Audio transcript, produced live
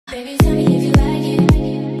Baby, tell me if you like it.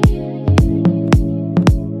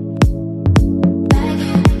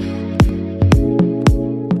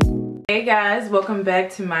 Hey guys, welcome back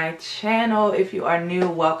to my channel. If you are new,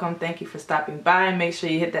 welcome. Thank you for stopping by. Make sure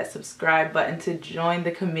you hit that subscribe button to join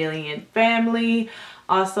the Chameleon family.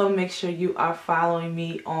 Also, make sure you are following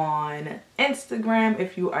me on Instagram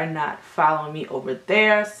if you are not following me over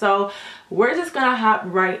there. So we're just gonna hop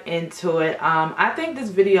right into it. I think this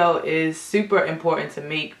video is super important to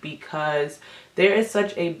make because there is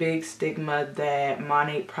such a big stigma that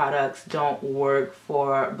Monat products don't work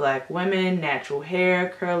for black women, natural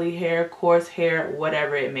hair, curly hair, coarse hair,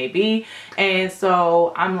 whatever it may be. And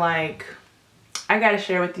so I'm like, I gotta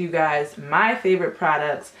share with you guys my favorite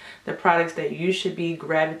products, the products that you should be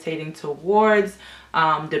gravitating towards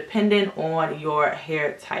depending on your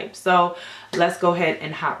hair type. So let's go ahead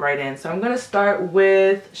and hop right in. So I'm gonna start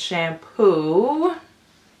with shampoo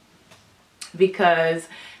because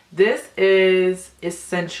this is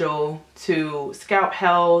essential to scalp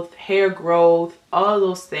health, hair growth, all of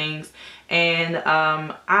those things. And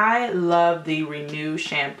I love the Renew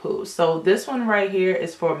shampoo. So this one right here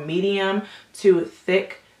is for medium to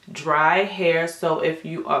thick dry hair. So if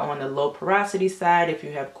you are on the low porosity side, if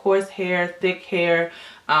you have coarse hair, thick hair,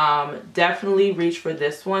 definitely reach for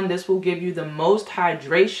this one. This will give you the most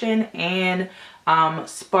hydration and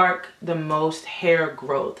spark the most hair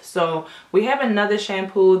growth. So we have another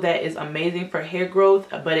shampoo that is amazing for hair growth,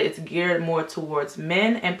 but it's geared more towards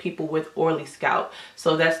men and people with oily scalp.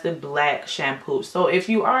 So that's the black shampoo. So if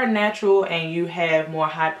you are natural and you have more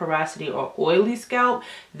high porosity or oily scalp,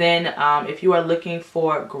 then if you are looking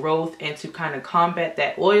for growth and to kind of combat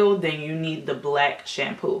that oil, then you need the black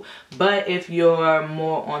shampoo. But if you're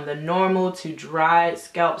more on the normal to dry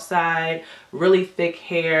scalp side, really thick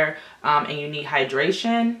hair, and you need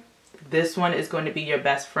hydration, this one is going to be your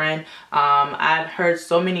best friend. I've heard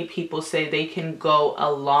so many people say they can go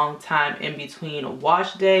a long time in between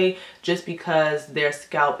wash day just because their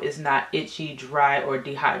scalp is not itchy, dry, or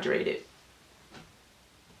dehydrated.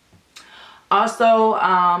 Also,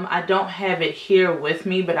 I don't have it here with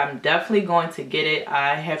me, but I'm definitely going to get it.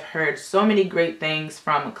 I have heard so many great things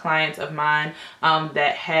from clients of mine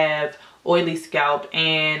that have oily scalp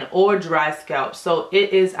and or dry scalp. So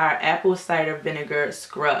it is our apple cider vinegar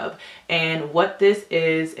scrub. And what this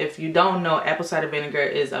is, if you don't know, apple cider vinegar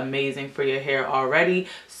is amazing for your hair already.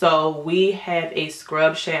 So we have a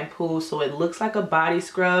scrub shampoo. So it looks like a body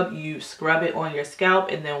scrub. You scrub it on your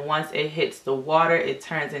scalp, and then once it hits the water, it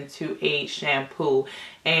turns into a shampoo.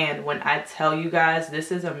 And when I tell you guys,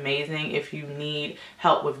 this is amazing if you need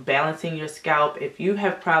help with balancing your scalp, if you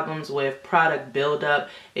have problems with product buildup,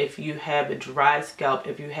 if you have a dry scalp,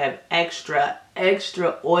 if you have extra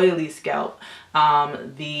oily scalp,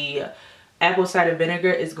 the apple cider vinegar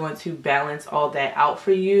is going to balance all that out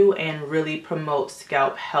for you and really promote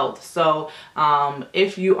scalp health. So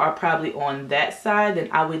if you are probably on that side, then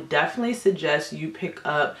I would definitely suggest you pick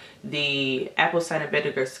up the apple cider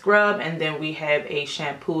vinegar scrub, and then we have a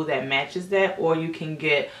shampoo that matches that, or you can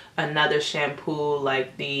get another shampoo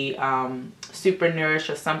like the Super Nourish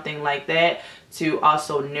or something like that to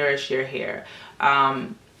also nourish your hair.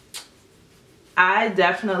 I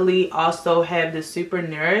definitely also have the Super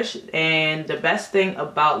Nourish, and the best thing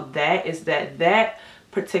about that is that that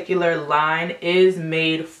particular line is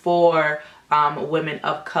made for women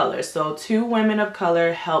of color. So 2 women of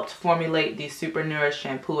color helped formulate the Super Nourish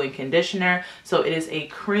shampoo and conditioner. So it is a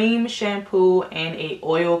cream shampoo and a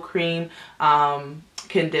oil cream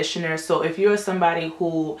conditioner. So if you're somebody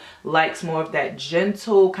who likes more of that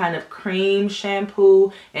gentle kind of cream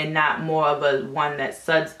shampoo and not more of a one that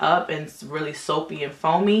suds up and it's really soapy and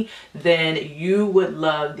foamy, then you would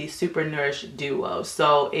love the Super Nourish Duo.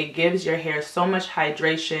 So it gives your hair so much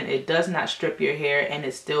hydration, it does not strip your hair, and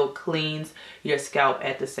it still cleans your scalp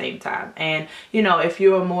at the same time. And you know, if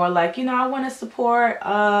you're more like, you know, I want to support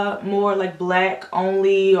more like black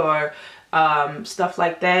only or stuff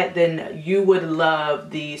like that, then you would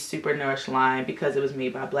love the Super Nourish line because it was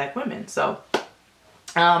made by black women. So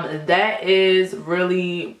that is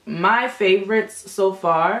really my favorites so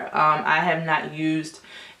far. I have not used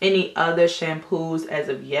any other shampoos as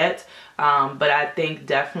of yet, but I think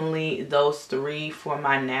definitely those 3 for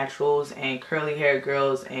my naturals and curly hair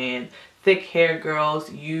girls and thick hair girls,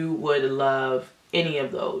 you would love any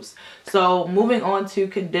of those. So moving on to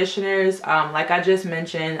conditioners, like I just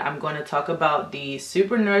mentioned, I'm going to talk about the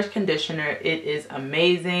Super Nourish conditioner. It is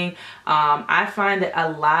amazing. I find that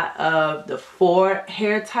a lot of the 4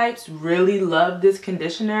 hair types really love this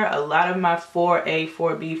conditioner. A lot of my 4A,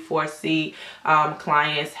 4B, 4C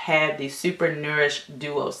clients have the Super Nourish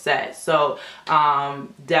duo set. So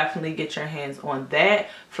definitely get your hands on that.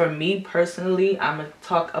 For me personally, I'm going to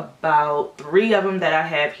talk about 3 of them that I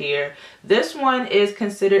have here. This one is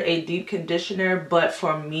considered a deep conditioner, but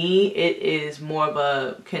for me it is more of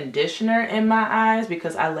a conditioner in my eyes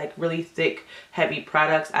because I like really thick, heavy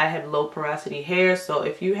products. I have low porosity hair, so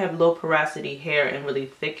if you have low porosity hair and really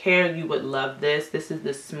thick hair, you would love this. This is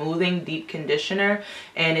the Smoothing Deep Conditioner,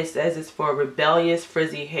 and it says it's for rebellious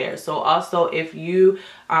frizzy hair. So also if you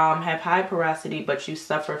have high porosity but you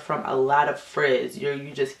suffer from a lot of frizz,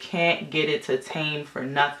 you just can't get it to tame for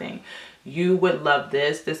nothing, you would love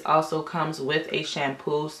this. This also comes with a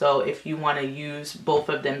shampoo, so if you want to use both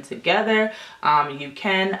of them together, you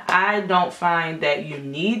can. I don't find that you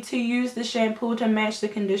need to use the shampoo to match the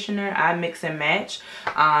conditioner. I mix and match,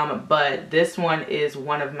 but this one is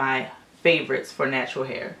one of my favorites for natural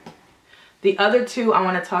hair. The other 2 I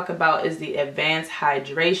want to talk about is the Advanced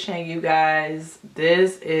Hydration, you guys.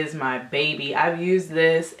 This is my baby. I've used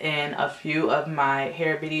this in a few of my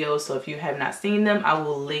hair videos, so if you have not seen them, I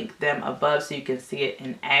will link them above so you can see it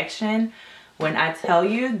in action. When I tell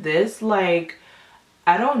you this, like,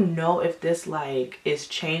 I don't know if this like is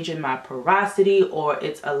changing my porosity or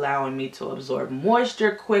it's allowing me to absorb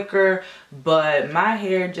moisture quicker, but my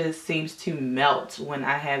hair just seems to melt when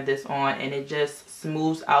I have this on, and it just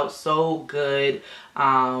smooths out so good.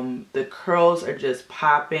 The curls are just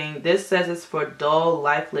popping. This says it's for dull,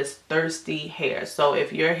 lifeless, thirsty hair. So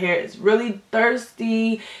if your hair is really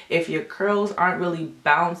thirsty, if your curls aren't really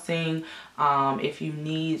bouncing, if you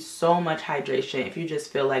need so much hydration, if you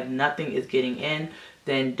just feel like nothing is getting in,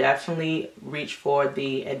 then definitely reach for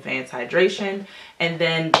the Advanced Hydration. And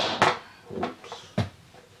then,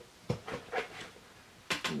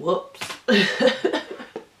 whoops,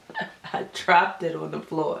 I dropped it on the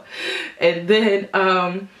floor. And then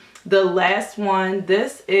the last one,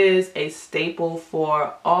 this is a staple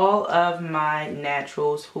for all of my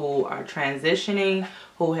naturals who are transitioning,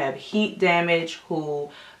 who have heat damage, who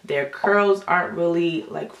their curls aren't really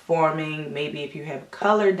like forming. Maybe if you have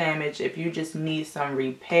color damage, if you just need some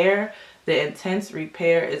repair, the Intense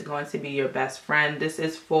Repair is going to be your best friend. This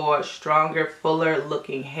is for stronger, fuller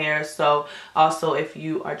looking hair. So also if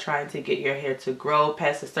you are trying to get your hair to grow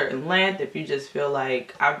past a certain length, if you just feel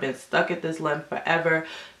like I've been stuck at this length forever,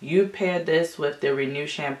 you pair this with the Renew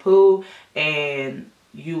shampoo and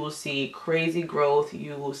you will see crazy growth.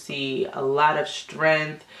 You will see a lot of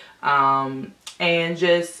strength and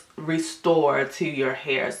just restore to your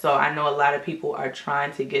hair. So I know a lot of people are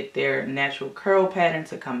trying to get their natural curl pattern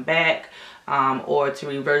to come back or to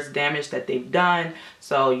reverse damage that they've done.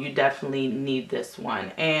 So you definitely need this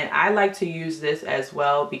one. And I like to use this as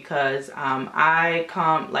well because I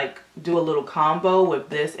do a little combo with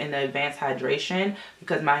this and the Advanced Hydration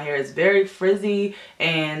because my hair is very frizzy,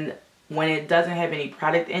 and when it doesn't have any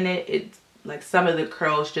product in it, it's like some of the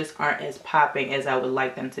curls just aren't as popping as I would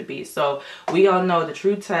like them to be. So we all know the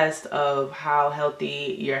true test of how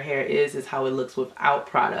healthy your hair is how it looks without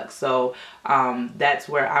products. So that's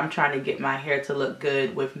where I'm trying to get my hair to look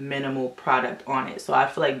good with minimal product on it. So I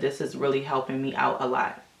feel like this is really helping me out a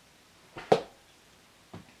lot.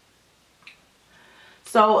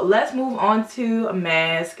 So let's move on to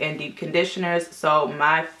mask and deep conditioners. So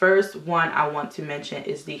my first one I want to mention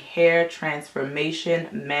is the Hair Transformation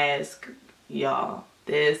Mask. Y'all,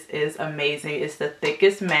 this is amazing. It's the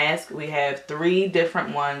thickest mask. We have 3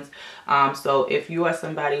 different ones. So if you are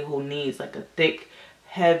somebody who needs like a thick,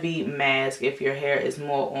 heavy mask, if your hair is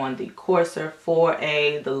more on the coarser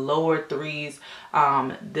 4A, the lower 3s,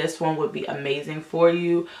 this one would be amazing for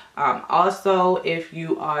you. Also, if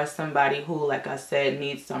you are somebody who, like I said,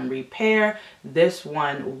 needs some repair, this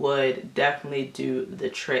one would definitely do the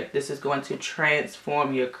trick. This is going to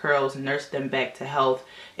transform your curls, nurse them back to health.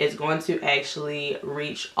 It's going to actually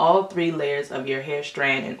reach all 3 layers of your hair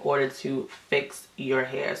strand in order to fix your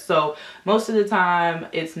hair. So most of the time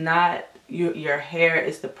it's not your hair,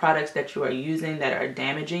 it's the products that you are using that are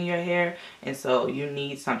damaging your hair, and so you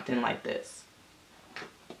need something like this.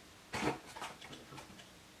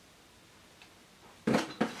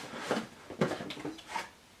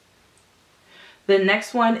 The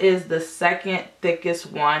next one is the second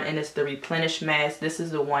thickest one, and it's the Replenish Mask. This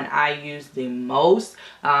is the one I use the most.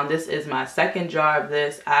 This is my second jar of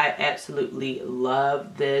this. I absolutely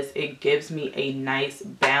love this. It gives me a nice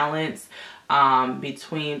balance.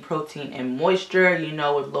 between protein and moisture. You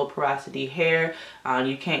know, with low porosity hair,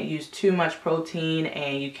 you can't use too much protein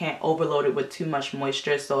and you can't overload it with too much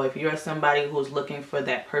moisture. So if you're somebody who's looking for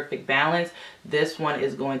that perfect balance, this one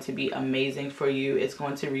is going to be amazing for you. It's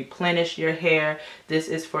going to replenish your hair. This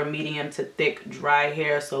is for medium to thick dry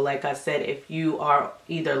hair. So like I said, if you are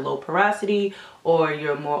either low porosity or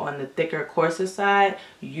you're more on the thicker, coarser side,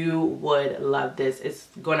 you would love this. It's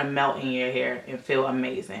going to melt in your hair and feel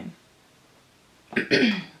amazing.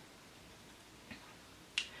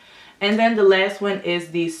 And then the last one is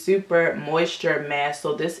the Super Moisture Mask.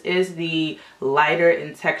 So this is the lighter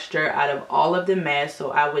in texture out of all of the masks. So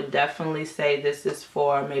I would definitely say this is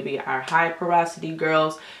for maybe our high porosity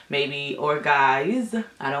girls, maybe, or guys.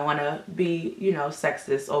 I don't want to be, you know,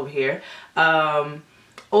 sexist over here.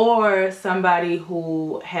 Or somebody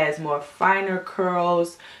who has more finer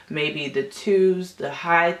curls, maybe the 2s, the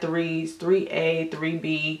high 3s, 3A,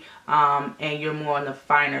 3B, and you're more on the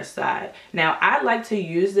finer side. Now, I like to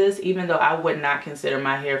use this even though I would not consider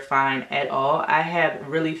my hair fine at all. I have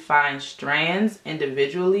really fine strands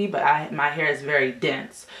individually, but my hair is very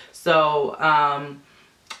dense. So,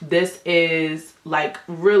 this is like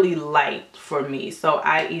really light for me. So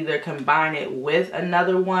I either combine it with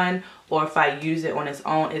another one, or if I use it on its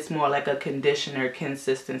own, it's more like a conditioner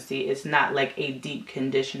consistency. It's not like a deep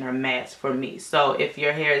conditioner mask for me. So if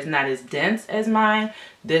your hair is not as dense as mine,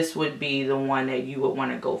 this would be the one that you would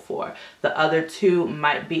want to go for. The other two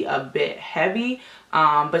might be a bit heavy,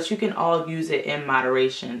 but you can all use it in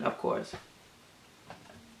moderation, of course.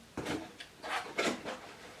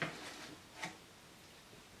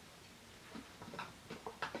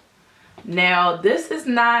 Now, this is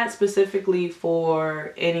not specifically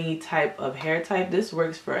for any type of hair type. This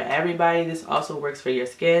works for everybody. This also works for your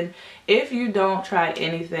skin. If you don't try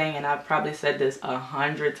anything, and I've probably said this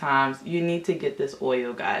 100 times, you need to get this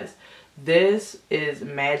oil, guys. This is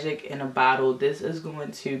magic in a bottle. This is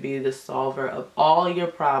going to be the solver of all your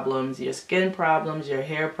problems, your skin problems, your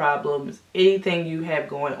hair problems, anything you have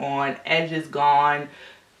going on, edges gone.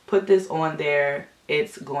 Put this on there.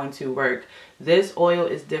 It's going to work. This oil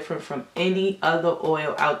is different from any other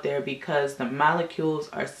oil out there because the molecules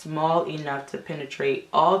are small enough to penetrate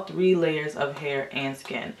all 3 layers of hair and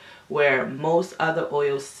skin, where most other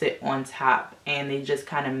oils sit on top and they just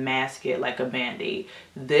kind of mask it like a band-aid.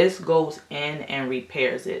 This goes in and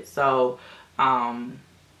repairs it. So I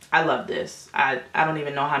love this. I don't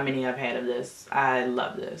even know how many I've had of this. I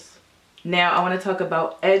love this. Now, I want to talk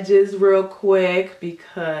about edges real quick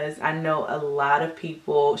because I know a lot of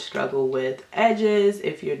people struggle with edges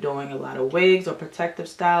if you're doing a lot of wigs or protective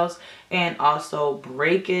styles, and also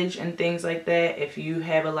breakage and things like that. If you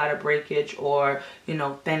have a lot of breakage or, you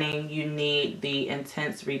know, thinning, you need the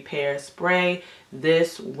Intense Repair Spray.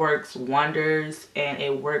 This works wonders and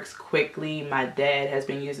it works quickly. My dad has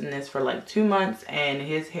been using this for like 2 months and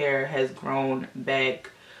his hair has grown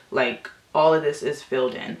back. Like, all of this is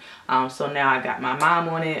filled in. So now I got my mom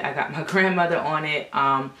on it. I got my grandmother on it.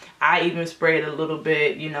 I even sprayed a little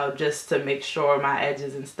bit, you know, just to make sure my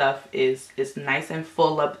edges and stuff is nice and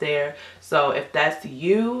full up there. So if that's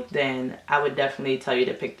you, then I would definitely tell you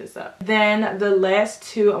to pick this up. Then the last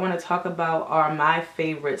two I want to talk about are my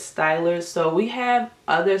favorite stylers. So we have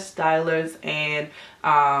other stylers, and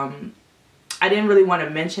I didn't really want to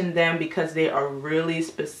mention them because they are really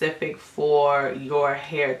specific for your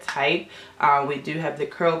hair type. We do have the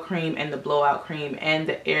curl cream and the blowout cream and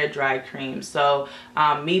the air dry cream. So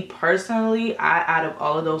me personally, out of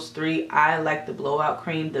all of those 3, I like the blowout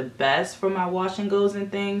cream the best for my wash and goes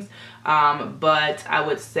and things. But I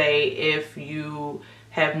would say if you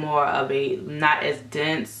have more of a not as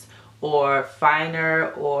dense or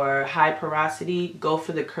finer or high porosity, go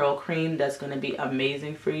for the curl cream. That's going to be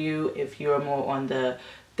amazing for you. If you're more on the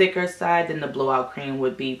thicker side, then the blowout cream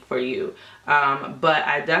would be for you. But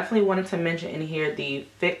I definitely wanted to mention in here the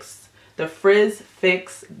Frizz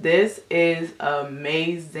Fix. This is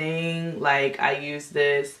amazing. Like, I use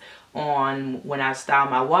this on when I style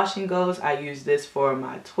my wash and goes. I use this for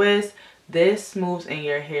my twist. This smooths in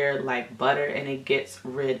your hair like butter and it gets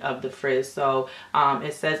rid of the frizz. So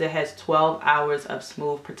it says it has 12 hours of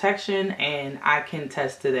smooth protection, and I can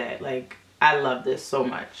attest to that. Like, I love this so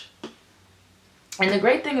much. And the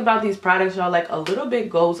great thing about these products, y'all, like, a little bit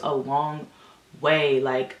goes a long way.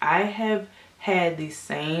 Like, I have had the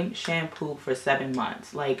same shampoo for 7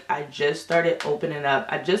 months. Like, I just started opening up.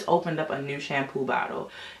 I just opened up a new shampoo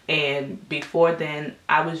bottle, and before then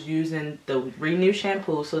I was using the Renew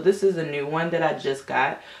shampoo. So this is a new one that I just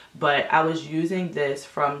got, but I was using this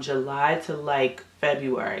from July to like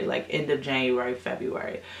February, like end of January,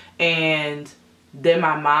 February, and Then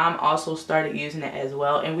my mom also started using it as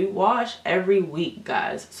well, and we wash every week,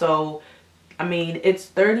 guys. So I mean, it's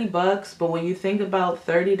 30 bucks, but when you think about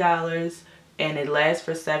 $30 and it lasts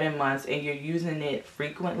for 7 months and you're using it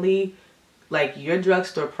frequently, like your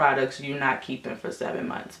drugstore products you're not keeping for 7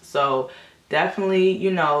 months. So definitely,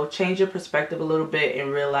 you know, change your perspective a little bit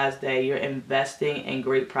and realize that you're investing in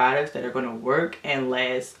great products that are going to work and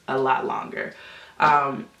last a lot longer.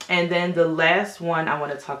 And then the last one I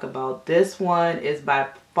want to talk about, this one is by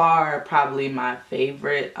far probably my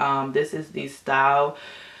favorite. This is the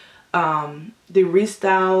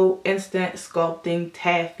Restyle Instant Sculpting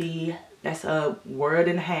Taffy. That's a word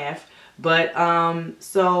and a half. But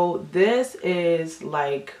so this is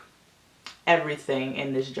like everything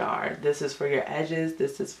in this jar. This is for your edges,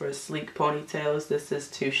 this is for sleek ponytails, this is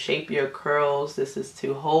to shape your curls, this is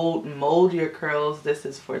to mold your curls, this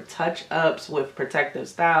is for touch-ups with protective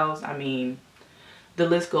styles. I mean, the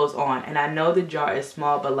list goes on. And I know the jar is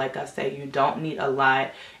small, but like I said, you don't need a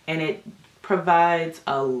lot, and it provides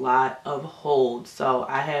a lot of hold. So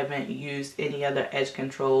I haven't used any other edge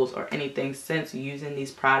controls or anything since using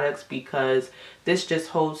these products, because this just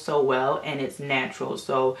holds so well and it's natural.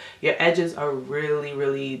 So your edges are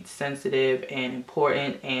really sensitive and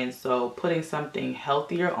important, and so putting something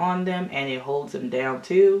healthier on them and it holds them down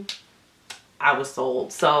too, I was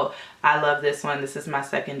sold. So I love this one. This is my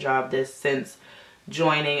second jar of this since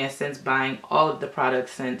joining and since buying all of the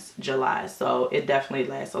products since July. So it definitely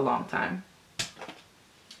lasts a long time.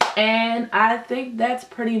 And I think that's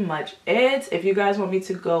pretty much it. If you guys want me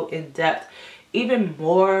to go in depth even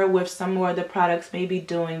more with some more of the products, maybe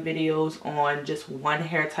doing videos on just one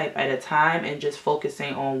hair type at a time and just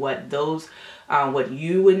focusing on what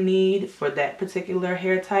you would need for that particular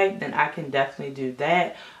hair type, then I can definitely do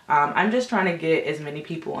that. I'm just trying to get as many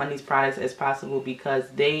people on these products as possible because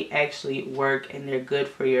they actually work and they're good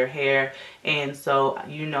for your hair. And so,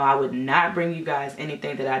 you know, I would not bring you guys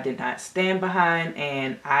anything that I did not stand behind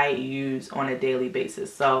and I use on a daily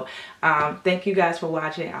basis. So thank you guys for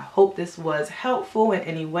watching. I hope this was helpful in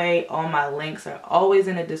any way. All my links are always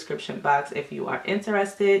in the description box if you are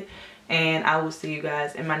interested. And I will see you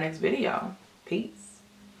guys in my next video. Peace.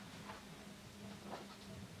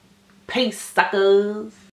 Peace,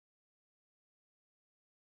 suckers.